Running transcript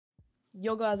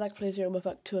Yo guys, Plays here and we're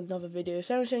back to another video.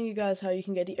 So I'm showing you guys how you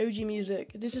can get the OG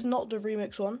music. This is not the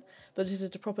remix one, but this is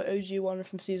the proper OG one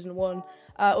from season 1.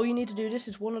 All you need to do, this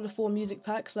is one of the 4 music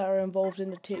packs that are involved in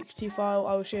the TXT file.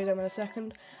 I will show you them in a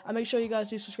second. And make sure you guys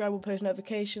do subscribe with post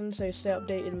notifications so you stay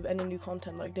updated with any new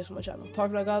content like this on my channel.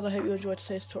 Apart from that guys, I hope you enjoyed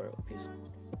today's tutorial. Peace.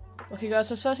 Okay guys,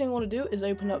 so the first thing you want to do is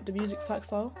open up the music pack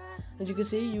file. As you can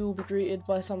see, you will be greeted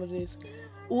by some of these.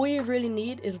 All you really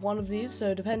need is one of these,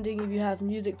 so depending if you have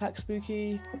music pack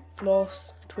spooky,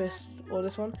 floss, twist, or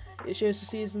this one, it shows the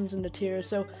seasons and the tiers.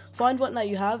 So find one that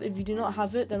you have. If you do not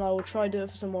have it, then I will try do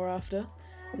it for some more after.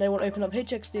 And then you want to open up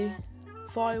HXD,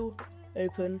 file,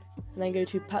 open, and then go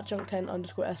to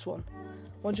patchunk10_s1.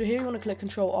 Once you're here, you want to click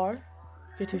Control R,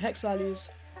 go to hex values,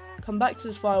 come back to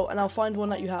this file, and I'll find one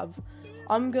that you have.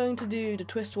 I'm going to do the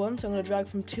twist one, so I'm going to drag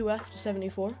from 2F to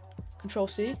 74, Control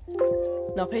C.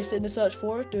 Now paste it in the search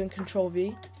for, doing Control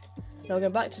V. Now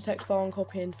going back to text file and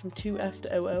copying from 2F to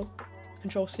 00,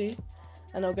 Control C,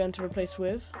 and now going to replace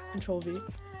with Control V.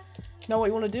 Now what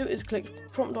you want to do is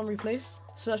click prompt on replace,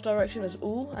 search direction as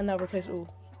all, and now replace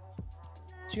all.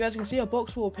 So you guys can see a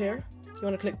box will appear. You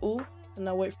want to click all, and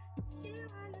now wait.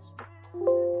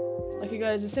 Okay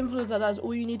guys, as simple as that, that's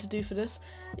all you need to do for this.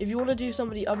 If you want to do some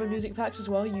of the other music packs as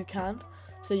well, you can.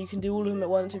 So you can do all of them at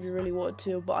once if you really wanted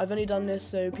to, but I've only done this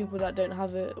so people that don't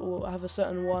have it or have a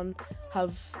certain one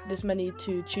have this many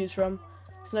to choose from.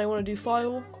 So now you want to do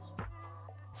file,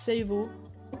 save all.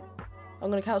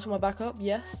 I'm going to cancel my backup,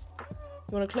 yes.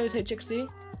 You want to close HXD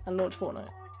and launch Fortnite.